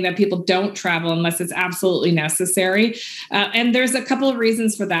recommending that people don't travel unless it's absolutely necessary. And there's a couple of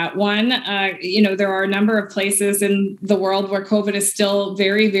reasons for that. One, there are a number of places in the world where COVID is still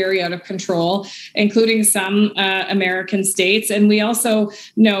very, very out of control, including some American states. And we also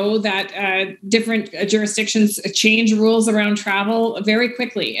know that different jurisdictions change rules around travel very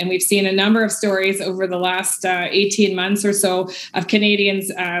quickly. And we've seen a number of stories over the last 18 months or so of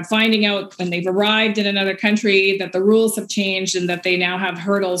Canadians finding out when they've arrived in another country that the rules have changed and that they now have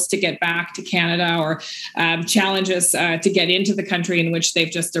hurdles to get back to Canada or challenges to get into the country in which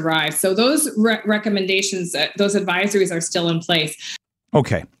they've just arrived. So those recommendations, those advisories are still in place.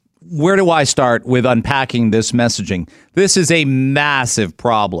 Okay. Where do I start with unpacking this messaging? This is a massive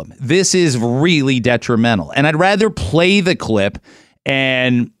problem. This is really detrimental. And I'd rather play the clip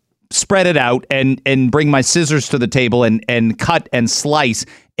and spread it out and bring my scissors to the table and cut and slice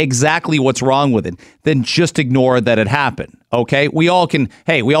exactly what's wrong with it than just ignore that it happened. Okay? We all can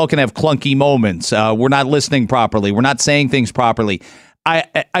have clunky moments. We're not listening properly. We're not saying things properly.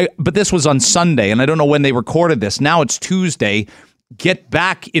 But this was on Sunday, and I don't know when they recorded this. Now it's Tuesday. Get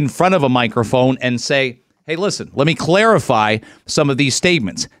back in front of a microphone and say, hey, listen, let me clarify some of these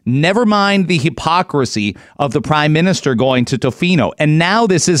statements. Never mind the hypocrisy of the Prime Minister going to Tofino. And now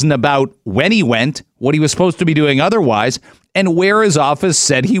this isn't about when he went, what he was supposed to be doing otherwise, and where his office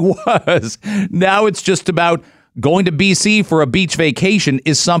said he was. Now it's just about going to BC for a beach vacation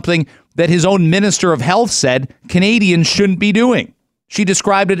is something that his own Minister of Health said Canadians shouldn't be doing. She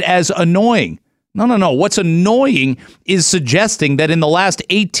described it as annoying. No. What's annoying is suggesting that in the last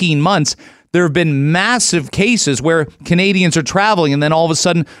 18 months, there have been massive cases where Canadians are traveling and then all of a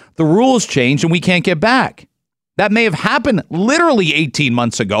sudden the rules change and we can't get back. That may have happened literally 18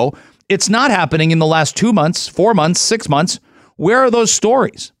 months ago. It's not happening in the last 2 months, 4 months, 6 months. Where are those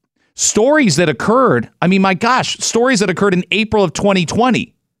stories? Stories that occurred, stories that occurred in April of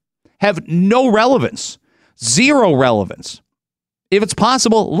 2020 have no relevance, zero relevance. If it's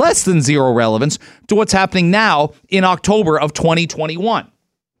possible, less than zero relevance to what's happening now in October of 2021.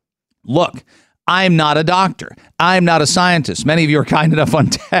 Look, I'm not a doctor. I'm not a scientist. Many of you are kind enough on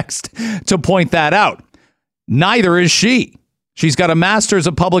text to point that out. Neither is she. She's got a master's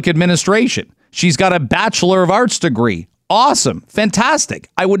of public administration. She's got a Bachelor of Arts degree. Awesome. Fantastic.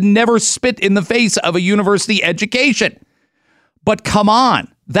 I would never spit in the face of a university education. But come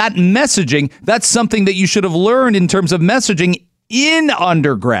on, that messaging, that's something that you should have learned in terms of messaging in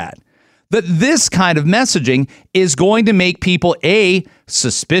undergrad, that this kind of messaging is going to make people,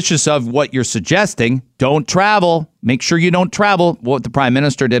 suspicious of what you're suggesting. Don't travel. Make sure you don't travel. What the Prime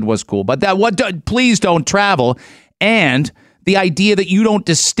Minister did was cool, but please don't travel. And the idea that you don't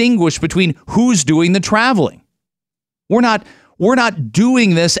distinguish between who's doing the traveling. We're not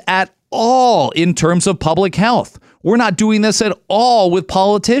doing this at all in terms of public health. We're not doing this at all with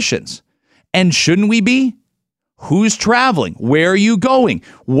politicians. And shouldn't we be? Who's traveling? Where are you going?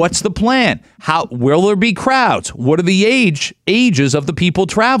 What's the plan? How will there be crowds? What are the ages of the people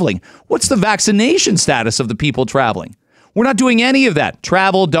traveling? What's the vaccination status of the people traveling? We're not doing any of that.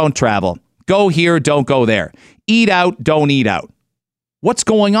 Travel, don't travel. Go here, don't go there. Eat out, don't eat out. What's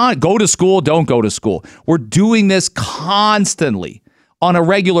going on? Go to school, don't go to school. We're doing this constantly on a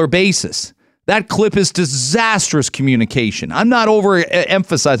regular basis. That clip is disastrous communication. I'm not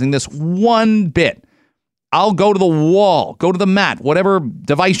overemphasizing this one bit. I'll go to the wall, go to the mat, whatever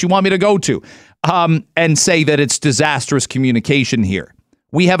device you want me to go to, and say that it's disastrous communication here.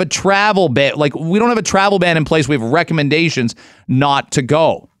 We have a travel ban. Like, we don't have a travel ban in place. We have recommendations not to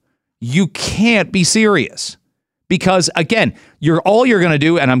go. You can't be serious. Because, again, all you're going to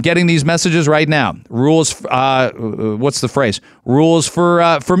do, and I'm getting these messages right now. Rules, what's the phrase? Rules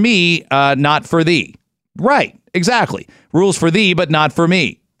for me, not for thee. Right, exactly. Rules for thee, but not for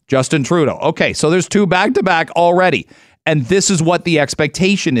me. Justin Trudeau. Okay, so there's 2 back-to-back already. And this is what the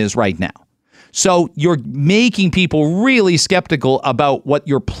expectation is right now. So you're making people really skeptical about what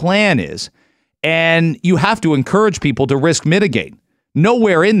your plan is. And you have to encourage people to risk mitigate.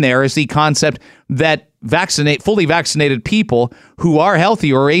 Nowhere in there is the concept that fully vaccinated people who are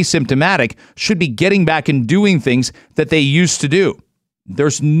healthy or asymptomatic should be getting back and doing things that they used to do.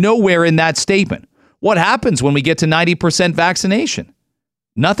 There's nowhere in that statement. What happens when we get to 90% vaccination?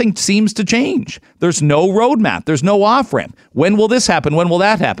 Nothing seems to change. There's no roadmap. There's no off-ramp. When will this happen? When will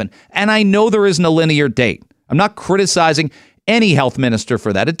that happen? And I know there isn't a linear date. I'm not criticizing any health minister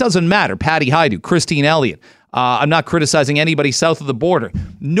for that. It doesn't matter. Patty Hajdu, Christine Elliott. I'm not criticizing anybody south of the border.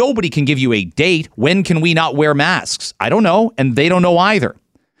 Nobody can give you a date. When can we not wear masks? I don't know, and they don't know either.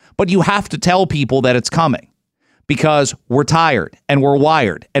 But you have to tell people that it's coming because we're tired and we're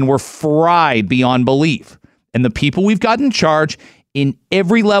wired and we're fried beyond belief. And the people we've got in charge in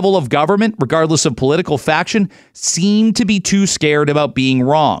every level of government, regardless of political faction, seem to be too scared about being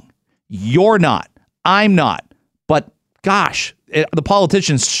wrong. You're not. I'm not. But gosh, the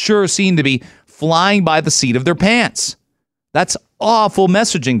politicians sure seem to be flying by the seat of their pants. That's awful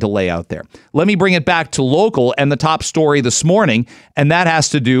messaging to lay out there. Let me bring it back to local and the top story this morning, and that has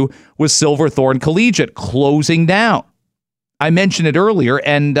to do with Silverthorne Collegiate closing down. I mentioned it earlier,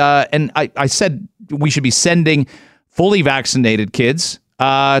 and I said we should be sending fully vaccinated kids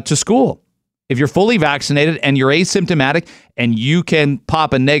to school. If you're fully vaccinated and you're asymptomatic and you can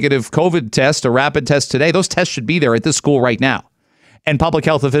pop a negative COVID test, a rapid test today, those tests should be there at this school right now. And public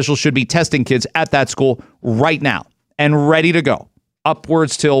health officials should be testing kids at that school right now and ready to go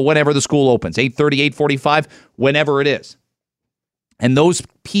upwards till whenever the school opens, 8:30, 8:45, whenever it is. And those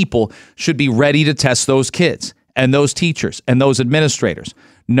people should be ready to test those kids and those teachers and those administrators.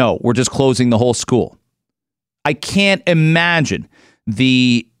 No, we're just closing the whole school. I can't imagine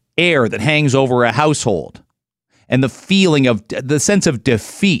the air that hangs over a household and the feeling of the sense of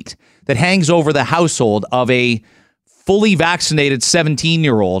defeat that hangs over the household of a fully vaccinated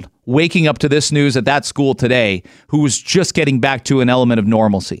 17-year-old waking up to this news at that school today who was just getting back to an element of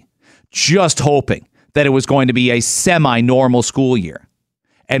normalcy, just hoping that it was going to be a semi-normal school year.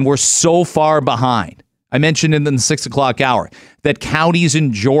 And we're so far behind. I mentioned in the 6 o'clock hour that counties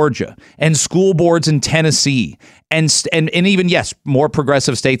in Georgia and school boards in Tennessee and even, yes, more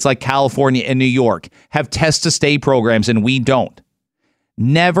progressive states like California and New York have test-to-stay programs, and we don't.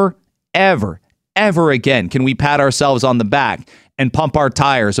 Never, ever again can we pat ourselves on the back and pump our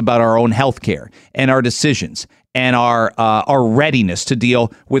tires about our own health care and our decisions and our readiness to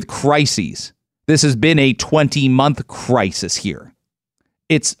deal with crises. This has been a 20-month crisis here.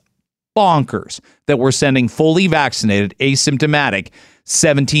 It's bonkers that we're sending fully vaccinated, asymptomatic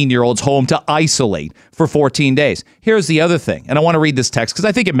 17-year-olds home to isolate for 14 days. Here's the other thing, and I want to read this text because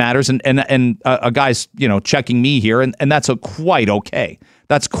I think it matters, and a guy's checking me here, and that's quite okay.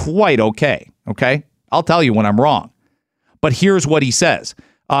 That's quite okay. Okay, I'll tell you when I'm wrong. But here's what he says.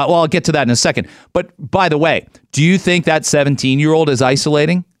 Well, I'll get to that in a second. But by the way, do you think that 17-year-old is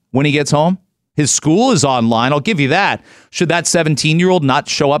isolating when he gets home? His school is online. I'll give you that. Should that 17-year-old not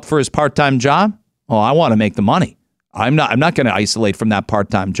show up for his part-time job? Oh, I want to make the money. I'm not going to isolate from that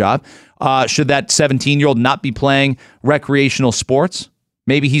part-time job. Should that 17-year-old not be playing recreational sports?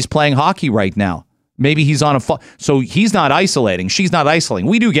 Maybe he's playing hockey right now. Maybe he's on so he's not isolating. She's not isolating.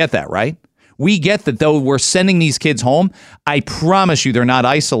 We do get that, right? We get that though we're sending these kids home. I promise you they're not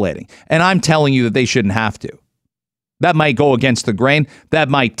isolating. And I'm telling you that they shouldn't have to. That might go against the grain. That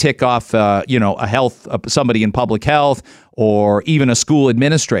might tick off, somebody in public health or even a school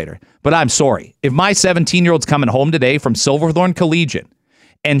administrator. But I'm sorry. If my 17-year-old's coming home today from Silverthorne Collegiate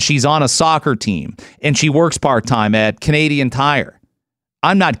and she's on a soccer team and she works part-time at Canadian Tire,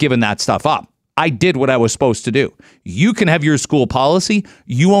 I'm not giving that stuff up. I did what I was supposed to do. You can have your school policy.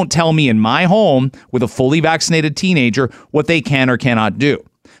 You won't tell me in my home with a fully vaccinated teenager what they can or cannot do.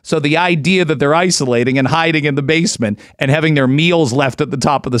 So the idea that they're isolating and hiding in the basement and having their meals left at the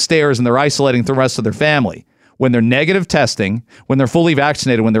top of the stairs and they're isolating the rest of their family when they're negative testing, when they're fully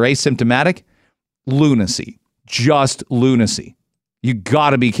vaccinated, when they're asymptomatic, lunacy, just lunacy. You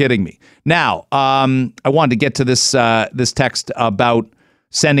got to be kidding me. Now, I wanted to get to this text about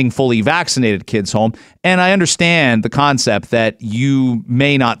sending fully vaccinated kids home. And I understand the concept that you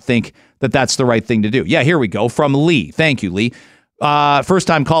may not think that that's the right thing to do. Yeah, here we go. From Lee. Thank you, Lee.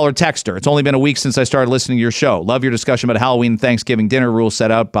 First-time caller texter. It's only been a week since I started listening to your show. Love your discussion about Halloween and Thanksgiving dinner rules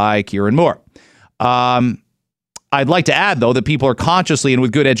set out by Kieran Moore. I'd like to add, though, that people are consciously and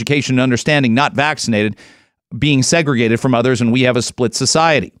with good education and understanding not vaccinated, being segregated from others, and we have a split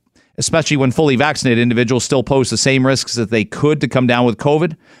society. Especially when fully vaccinated individuals still pose the same risks that they could to come down with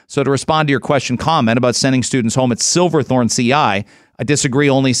COVID. So to respond to your comment about sending students home at Silverthorne CI, I disagree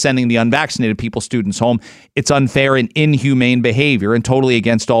only sending the unvaccinated students home. It's unfair and inhumane behavior and totally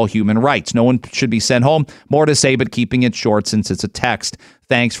against all human rights. No one should be sent home. More to say, but keeping it short since it's a text.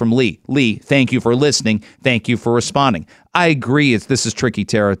 Thanks from Lee. Lee, thank you for listening. Thank you for responding. I agree this is tricky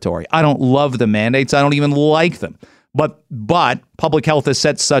territory. I don't love the mandates. I don't even like them. But public health has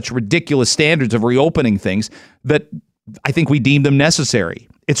set such ridiculous standards of reopening things that I think we deem them necessary.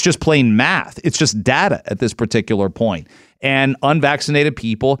 It's just plain math. It's just data at this particular point. And unvaccinated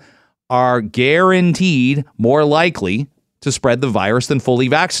people are guaranteed more likely to spread the virus than fully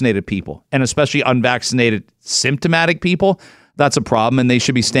vaccinated people. And especially unvaccinated symptomatic people, that's a problem, and they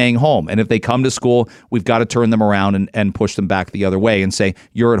should be staying home. And if they come to school, we've got to turn them around and push them back the other way and say,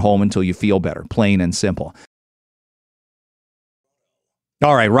 you're at home until you feel better, plain and simple.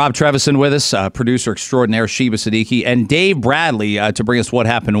 All right, Rob Trevison with us, producer extraordinaire Sheba Siddiqui, and Dave Bradley to bring us What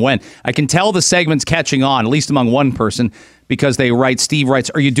Happened When. I can tell the segment's catching on, at least among one person, because Steve writes,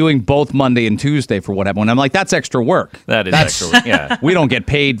 are you doing both Monday and Tuesday for What Happened When? I'm like, that's extra work. That's extra work, yeah. We don't get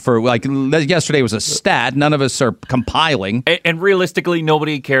paid for, yesterday was a stat. None of us are compiling. And realistically,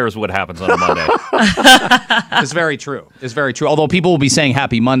 nobody cares what happens on a Monday. It's very true. It's very true. Although people will be saying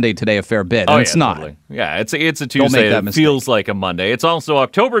Happy Monday today a fair bit, and it's not. Totally. Yeah, it's a Tuesday that feels like a Monday. It's also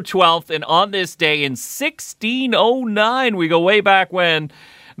October 12th, and on this day in 1609, we go way back when,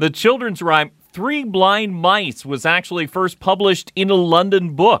 the children's rhyme Three Blind Mice was actually first published in a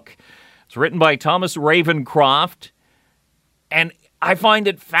London book. It's written by Thomas Ravencroft, and I find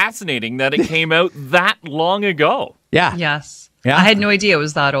it fascinating that it came out that long ago. Yeah. Yes. Yeah. I had no idea it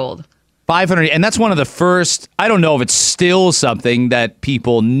was that old. 500, and that's one of the first, I don't know if it's still something that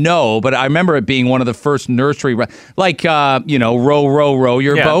people know, but I remember it being one of the first nursery, like, row, row, row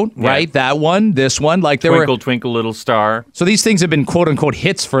your boat, right? Yeah. That one, this one, like there Twinkle, Twinkle, Little Star. So these things have been quote unquote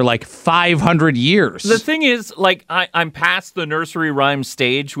hits for like 500 years. The thing is, like, I'm past the nursery rhyme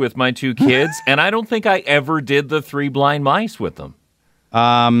stage with my two kids, and I don't think I ever did the Three Blind Mice with them.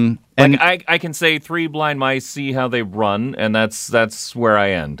 And I can say Three Blind Mice, see how they run, and that's where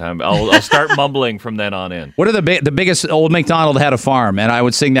I end. I'll start mumbling from then on in. What are the biggest? Old MacDonald had a farm, and I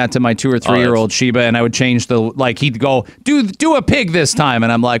would sing that to my 2 or 3 year old Sheba, and I would change he'd go do a pig this time,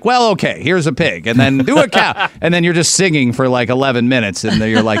 and I'm like, well, okay, here's a pig, and then do a cow, and then you're just singing for like 11 minutes, and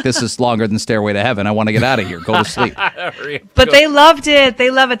you're like, this is longer than Stairway to Heaven. I want to get out of here, go to sleep. But they loved it.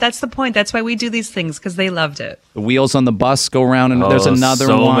 They love it. That's the point. That's why we do these things, because they loved it. The wheels on the bus go around, and there's another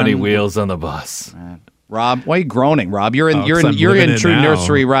one. So many wheels on the bus. Rob, why are you groaning, Rob? You're in true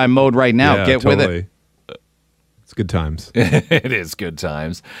nursery rhyme mode right now. Yeah, Get totally. with it. It's good times. It is good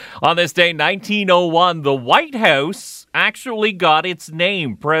times. On this day, 1901, the White House actually got its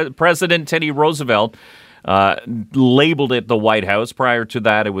name. President Teddy Roosevelt labeled it the White House. Prior to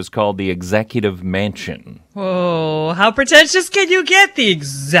that, it was called the Executive Mansion. Oh, how pretentious can you get? The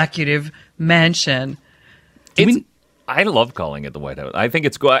Executive Mansion. I love calling it the White House. I think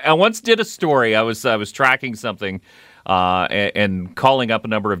it's cool. I once did a story. I was tracking something and calling up a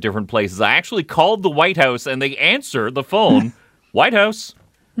number of different places. I actually called the White House, and they answered the phone, White House.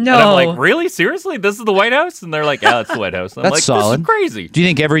 No. And I'm like, really? Seriously? This is the White House? And they're like, yeah, it's the White House. And I'm That's like, solid. This is crazy. Do you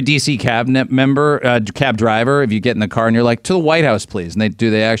think every DC cab driver, if you get in the car and you're like, to the White House, please, and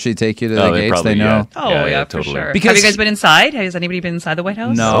they actually take you to the gates? They know. Yeah. Oh, yeah, for totally. sure. Because have you guys been inside? Has anybody been inside the White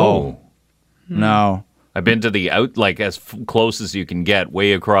House? No. No. I've been to the as close as you can get,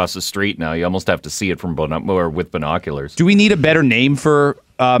 way across the street now. You almost have to see it from with binoculars. Do we need a better name for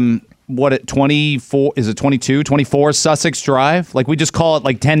 24? Is it 22? 24 Sussex Drive? Like we just call it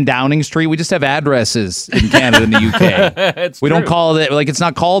like 10 Downing Street. We just have addresses in Canada and the UK. We don't call it it's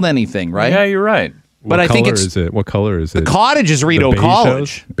not called anything, right? Yeah, you're right. But I think it's what color is it? The cottage is Rideau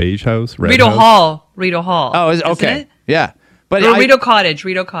College. Beige house. Red Rideau house? Hall. Rideau Hall. Oh, okay. It? Yeah. But Rito Cottage.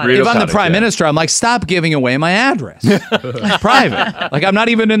 If I'm the prime minister, I'm like, stop giving away my address. Private. Like, I'm not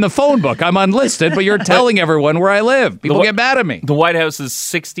even in the phone book. I'm unlisted, but you're telling everyone where I live. People get mad at me. The White House is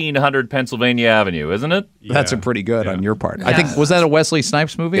 1600 Pennsylvania Avenue, isn't it? Yeah. That's a pretty good on your part. Yeah. I think, was that a Wesley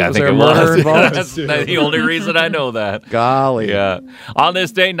Snipes movie? Yeah, was there a murder involved? That's the only reason I know that. Golly. Yeah. On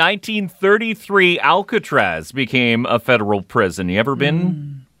this day, 1933, Alcatraz became a federal prison. You ever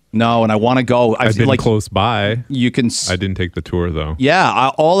been? No, and I want to go. I've been close by. You can. I didn't take the tour though.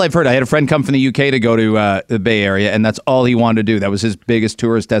 Yeah, all I've heard. I had a friend come from the UK to go to the Bay Area, and that's all he wanted to do. That was his biggest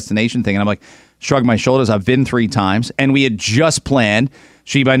tourist destination thing. And I'm like, shrug my shoulders. I've been 3 times, and we had just planned.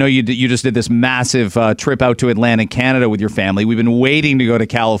 Sheeb, I know you just did this massive trip out to Atlantic Canada with your family. We've been waiting to go to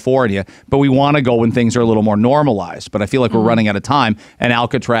California, but we want to go when things are a little more normalized. But I feel like we're running out of time, and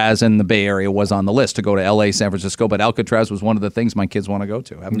Alcatraz and the Bay Area was on the list to go to L.A., San Francisco, but Alcatraz was one of the things my kids want to go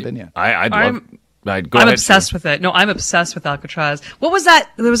to. Haven't been yet. I'm obsessed with it. No, I'm obsessed with Alcatraz. What was that?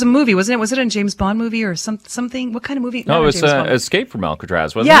 There was a movie, wasn't it? Was it a James Bond movie or something? What kind of movie? No, it was Escape from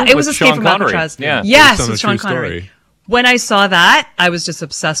Alcatraz, wasn't it? Yeah, it was Escape from Alcatraz. Yeah. Yes, with Sean Connery. When I saw that, I was just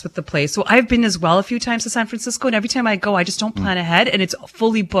obsessed with the place. So I've been as well a few times to San Francisco, and every time I go, I just don't plan ahead, and it's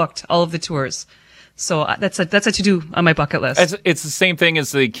fully booked, all of the tours. So that's a to-do on my bucket list. It's the same thing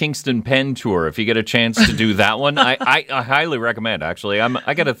as the Kingston Penn tour. If you get a chance to do that one, I highly recommend, actually.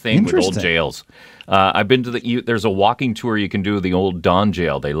 I got a thing with old jails. I've been to there's a walking tour you can do of the old Don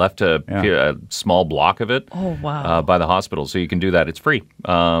jail. They left a small block of it by the hospital, so you can do that. It's free.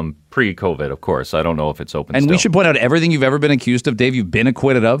 Pre-COVID, of course. I don't know if it's open And still. We should point out everything you've ever been accused of, Dave, you've been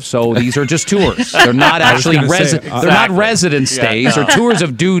acquitted of. So these are just tours. They're not actually not residence stays or tours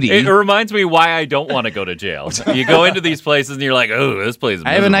of duty. It reminds me why I don't want to go to jail. You go into these places and you're like, oh, this place is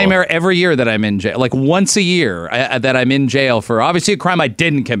miserable. I have a nightmare every year that I'm in jail. Like once a year that I'm in jail for obviously a crime I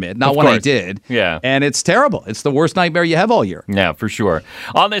didn't commit, not one I did. Yeah. And it's terrible. It's the worst nightmare you have all year. Yeah, for sure.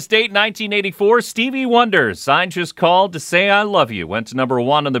 On this date, 1984, Stevie Wonder, Sign Just Called to Say I Love You, went to number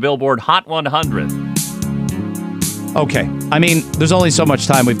 1 on the Billboard Hot 100. Okay. I mean, there's only so much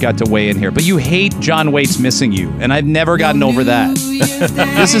time we've got to weigh in here, but you hate John Waite's Missing You, and I've never gotten over that.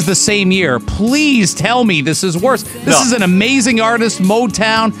 This is the same year. Please tell me this is worse. This is an amazing artist,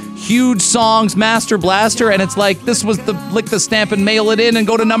 Motown, huge songs, Master Blaster, and it's like this was the lick the stamp and mail it in and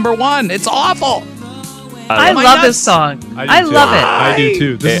go to number 1. It's awful. I love this song. I love it. I do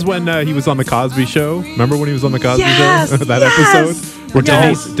too. This is when he was on the Cosby Show. Remember when he was on the Cosby Show? That episode where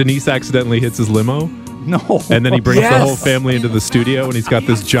Denise accidentally hits his limo. No. And then he brings the whole family into the studio, and he's got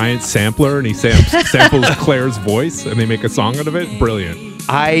this giant sampler, and he samples Claire's voice, and they make a song out of it. Brilliant.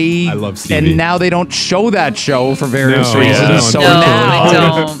 I love Stevie. And now they don't show that show for various reasons. Yeah, so now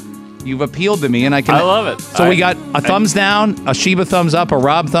they don't. You've appealed to me, and I love it. So we got a thumbs down, a Sheba thumbs up, a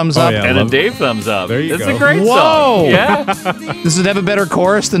Rob thumbs up, and a Dave thumbs up. There you go. It's a great song. Yeah. Does it have a better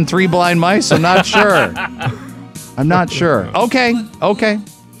chorus than Three Blind Mice? I'm not sure. I'm not sure. Okay.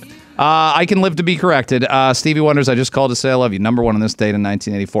 I can live to be corrected. Stevie Wonder's I Just Called to Say I Love You, number 1 on this date in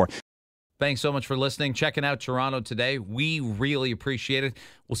 1984. Thanks so much for listening, checking out Toronto Today. We really appreciate it.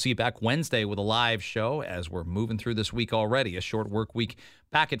 We'll see you back Wednesday with a live show as we're moving through this week already, a short work week,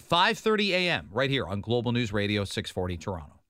 back at 5:30 a.m. right here on Global News Radio 640 Toronto.